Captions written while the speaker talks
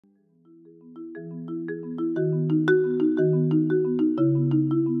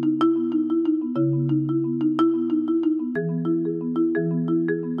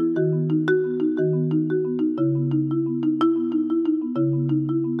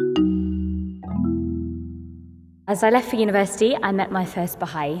As I left for university, I met my first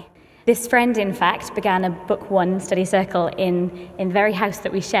Baha'i. This friend, in fact, began a Book One study circle in the very house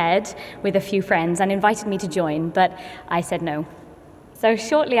that we shared with a few friends and invited me to join, but I said no. So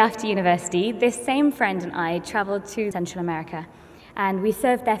shortly after university, this same friend and I travelled to Central America, and we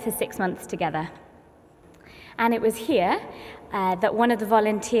served there for 6 months together. And it was here that one of the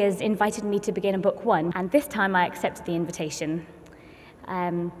volunteers invited me to begin a Book One, and this time I accepted the invitation.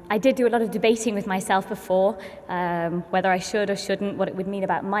 I did do a lot of debating with myself before, whether I should or shouldn't, what it would mean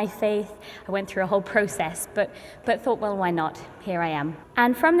about my faith. I went through a whole process, but thought, well, why not? Here I am.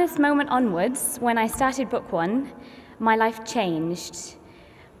 And from this moment onwards, when I started Book One, my life changed.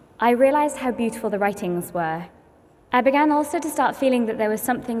 I realized how beautiful the writings were. I began also to start feeling that there was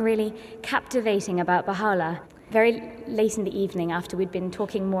something really captivating about Baha'u'llah. Very late in the evening, after we'd been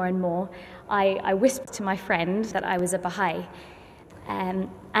talking more and more, I whispered to my friend that I was a Baha'i.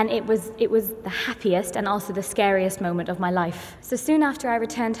 And it was the happiest and also the scariest moment of my life. So soon after I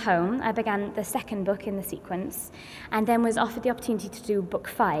returned home, I began the second book in the sequence, and then was offered the opportunity to do Book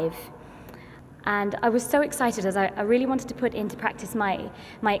 5. And I was so excited, as I really wanted to put into practice my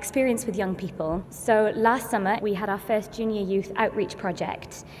experience with young people. So last summer, we had our first junior youth outreach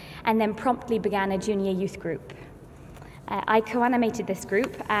project, and then promptly began a junior youth group. I co-animated this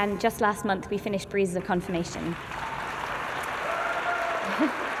group, and just last month we finished Breezes of Confirmation.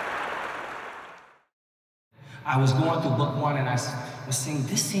 I was going through Book One and I was saying,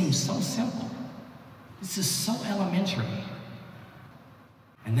 this seems so simple. This is so elementary.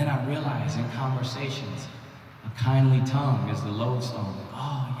 And then I realized in conversations, a kindly tongue is the lodestone.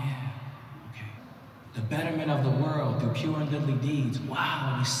 Oh yeah, okay. The betterment of the world through pure and goodly deeds.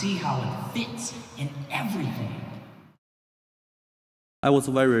 Wow, you see how it fits in everything. I was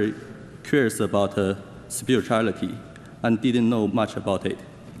very curious about spirituality and didn't know much about it.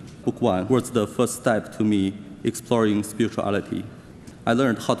 Book One was the first step to me exploring spirituality. I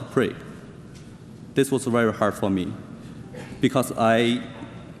learned how to pray. This was very hard for me because I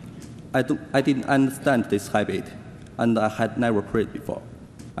didn't understand this habit, and I had never prayed before.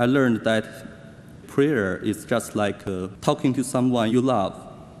 I learned that prayer is just like talking to someone you love.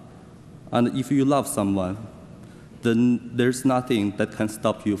 And if you love someone, then there's nothing that can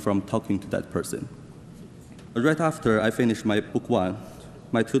stop you from talking to that person. Right after I finished my Book One,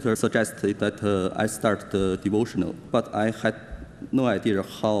 my tutor suggested that I start the devotional, but I had no idea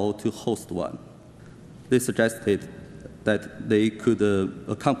how to host one. They suggested that they could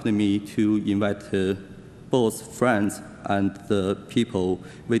accompany me to invite both friends and the people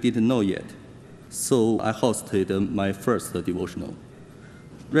we didn't know yet. So I hosted my first devotional.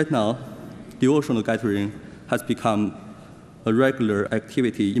 Right now, devotional gathering has become a regular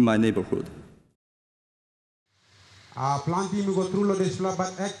activity in my neighborhood. Planting me go through this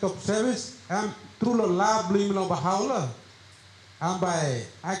but act of service and through the lab blooming of Baha'u'llah, and by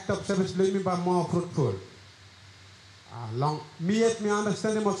act of service blooming by more fruitful. Long me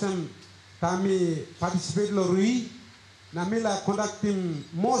understand the motion tami participate lorui namila conducting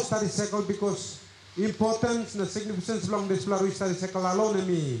more study cycle because importance and significance long this study cycle alone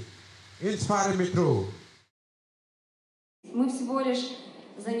me inspire me through. Мы всего лишь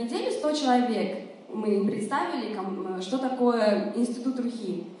за неделю 100 человек мы представили, что такое институт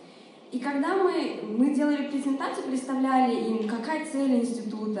Рухи. И когда мы делали презентацию, представляли им, какая цель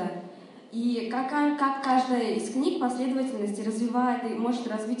института, и как каждая из книг последовательности развивает и может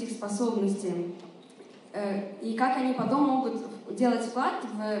развить их способности, и как они потом могут делать вклад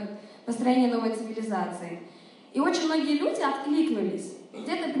в построение новой цивилизации. И очень многие люди откликнулись.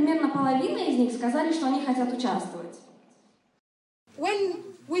 Где-то примерно половина из них сказали, что они хотят участвовать. When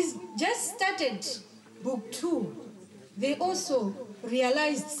we just started Book 2, they also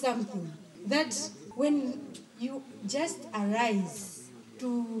realized something, that when you just arise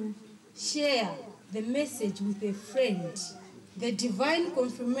to share the message with a friend, the divine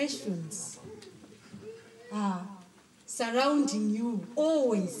confirmations are surrounding you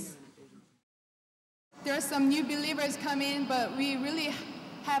always. There are some new believers come in, but we really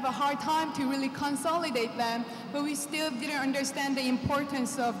have a hard time to really consolidate them, but we still didn't understand the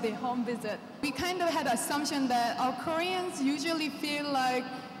importance of the home visit. We kind of had an assumption that our Koreans usually feel like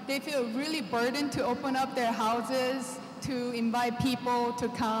they feel really burdened to open up their houses, to invite people to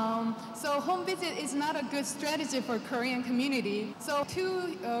come. So home visit is not a good strategy for Korean community. So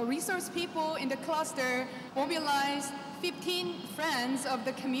two resource people in the cluster mobilized 15 friends of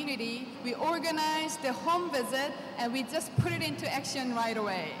the community. We organized the home visit and we just put it into action right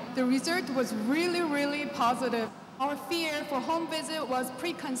away. The result was really, really positive. Our fear for home visit was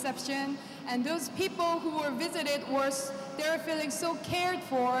preconception, and those people who were visited were they were feeling so cared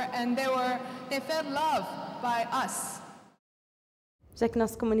for, and they felt loved by us. Já que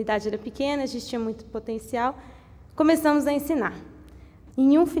nossa comunidade era pequena, a gente tinha muito potencial, começamos a ensinar.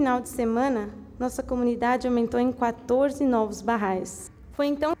 Em um final de semana, nossa comunidade aumentou em 14 novos baha'is. Foi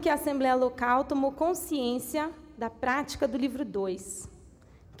então que a Assembleia Local tomou consciência da prática do livro 2,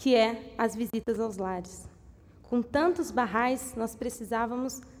 que é as visitas aos lares. Com tantos baha'is, nós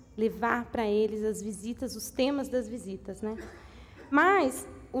precisávamos levar para eles as visitas, os temas das visitas, né? Mas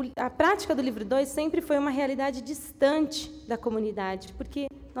a prática do livro 2 sempre foi uma realidade distante da comunidade, porque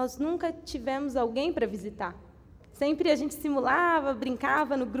nós nunca tivemos alguém para visitar. Sempre a gente simulava,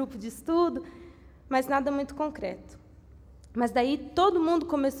 brincava no grupo de estudo, mas nada muito concreto. Mas daí todo mundo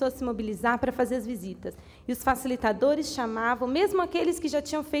começou a se mobilizar para fazer as visitas. E os facilitadores chamavam, mesmo aqueles que já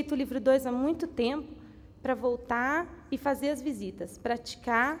tinham feito o livro 2 há muito tempo, para voltar e fazer as visitas,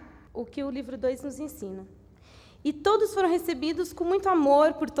 praticar o que o livro 2 nos ensina. E todos foram recebidos com muito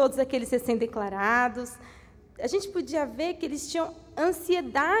amor por todos aqueles recém-declarados. A gente podia ver que eles tinham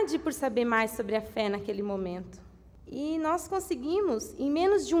ansiedade por saber mais sobre a fé naquele momento. E nós conseguimos, em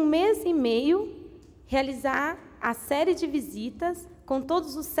menos de um mês e meio, realizar a série de visitas com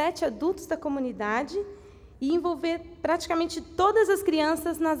todos os 7 adultos da comunidade e envolver praticamente todas as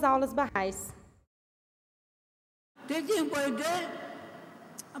crianças nas aulas baha'is.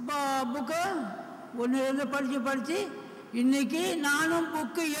 ஒன்று படித்து இன்றைக்கி நானும்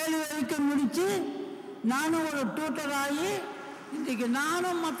book 7 வரைக்கும் முடித்து நானும் ஒரு tutor ஆகி இன்றைக்கி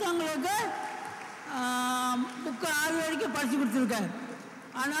நானும் மற்றவங்களுக்கு புக்கு 6 வரைக்கும் படித்து கொடுத்துருக்கேன்.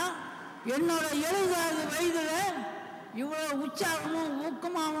 ஆனால் என்னோட 70வது வயதில் இவ்வளோ உற்சாகமும்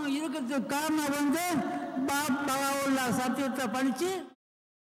ஊக்கமாகவும் இருக்கிறதுக்கு காரணம் வந்து பாபா சத்தியத்தை படித்து.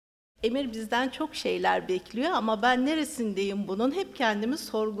 Emir bizden çok şeyler bekliyor ama ben neresindeyim bunun hep kendimi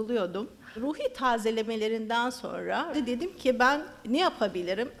sorguluyordum. Ruhi tazelemelerinden sonra dedim ki ben ne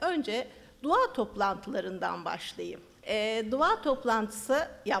yapabilirim? Önce dua toplantılarından başlayayım. Dua toplantısı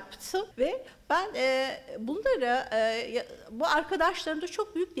yaptım ve ben bunları, bu arkadaşlarımda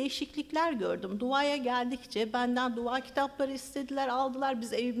çok büyük değişiklikler gördüm. Duaya geldikçe benden dua kitapları istediler, aldılar.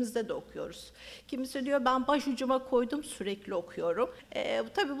 Biz evimizde de okuyoruz. Kimisi diyor ben başucuma koydum, sürekli okuyorum.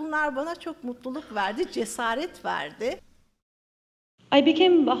 Tabii bunlar bana çok mutluluk verdi, cesaret verdi. I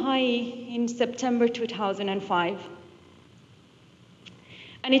became Baha'i in September 2005.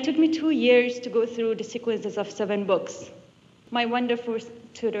 And it took me 2 years to go through the sequences of 7 books. My wonderful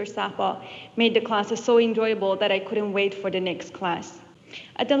tutor, Sapa, made the classes so enjoyable that I couldn't wait for the next class.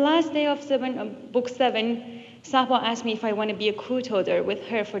 At the last day of book 7, Sapa asked me if I want to be a co-tutor with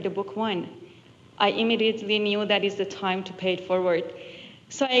her for the book 1. I immediately knew that is the time to pay it forward.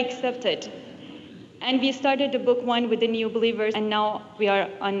 So I accepted. And we started the book 1 with the new believers, and now we are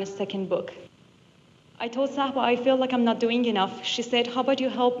on the 2nd book. I told Sapa, I feel like I'm not doing enough. She said, how about you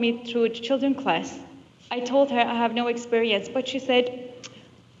help me through the children's class? I told her I have no experience, but she said,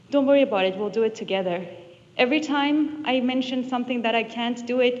 don't worry about it, we'll do it together. Every time I mentioned something that I can't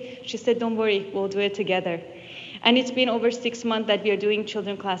do it, she said, don't worry, we'll do it together. And it's been over 6 months that we are doing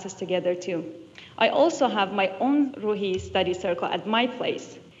children's classes together too. I also have my own Ruhi study circle at my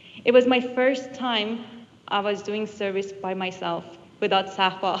place. It was my first time I was doing service by myself, without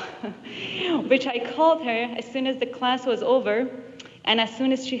Sapa, which I called her as soon as the class was over, and as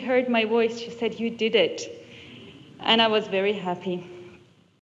soon as she heard my voice, she said, you did it. And I was very happy.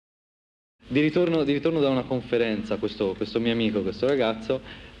 Di ritorno da una conferenza, questo mio amico, questo ragazzo,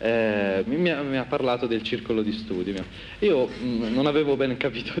 mi ha parlato del circolo di studi. Io non avevo ben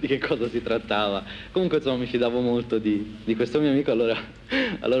capito di che cosa si trattava, comunque insomma mi fidavo molto di questo mio amico, allora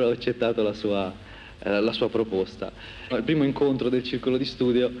ho accettato la sua proposta. Al primo incontro del circolo di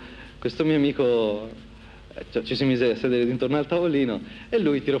studio, questo mio amico ci si mise a sedere intorno al tavolino e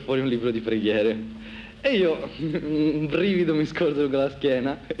lui tirò fuori un libro di preghiere. E io, un brivido mi scorse lungo la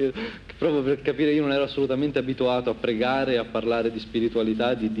schiena, proprio per capire, io non ero assolutamente abituato a pregare, a parlare di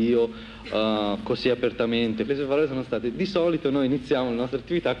spiritualità, di Dio, così apertamente. Le sue parole sono state: di solito noi iniziamo la nostra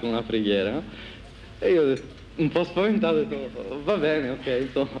attività con una preghiera, no? E io, un po' spaventato, ho detto, va bene, ok,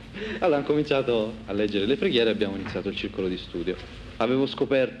 insomma. Allora ho cominciato a leggere le preghiere e abbiamo iniziato il circolo di studio. Avevo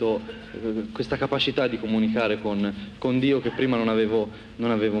scoperto questa capacità di comunicare con Dio che prima non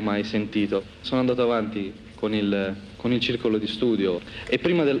avevo mai sentito. Sono andato avanti con il circolo di studio e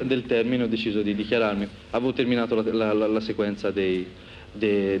prima del termine ho deciso di dichiararmi. Avevo terminato la sequenza dei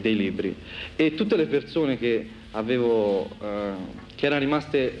libri e tutte le persone che erano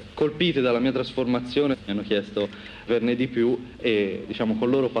rimaste colpite dalla mia trasformazione mi hanno chiesto averne di più e diciamo con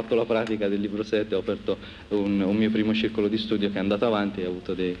loro ho fatto la pratica del libro 7, ho aperto un mio primo circolo di studio che è andato avanti e ha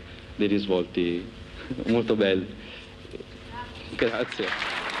avuto dei risvolti molto belli.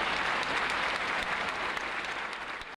 Grazie.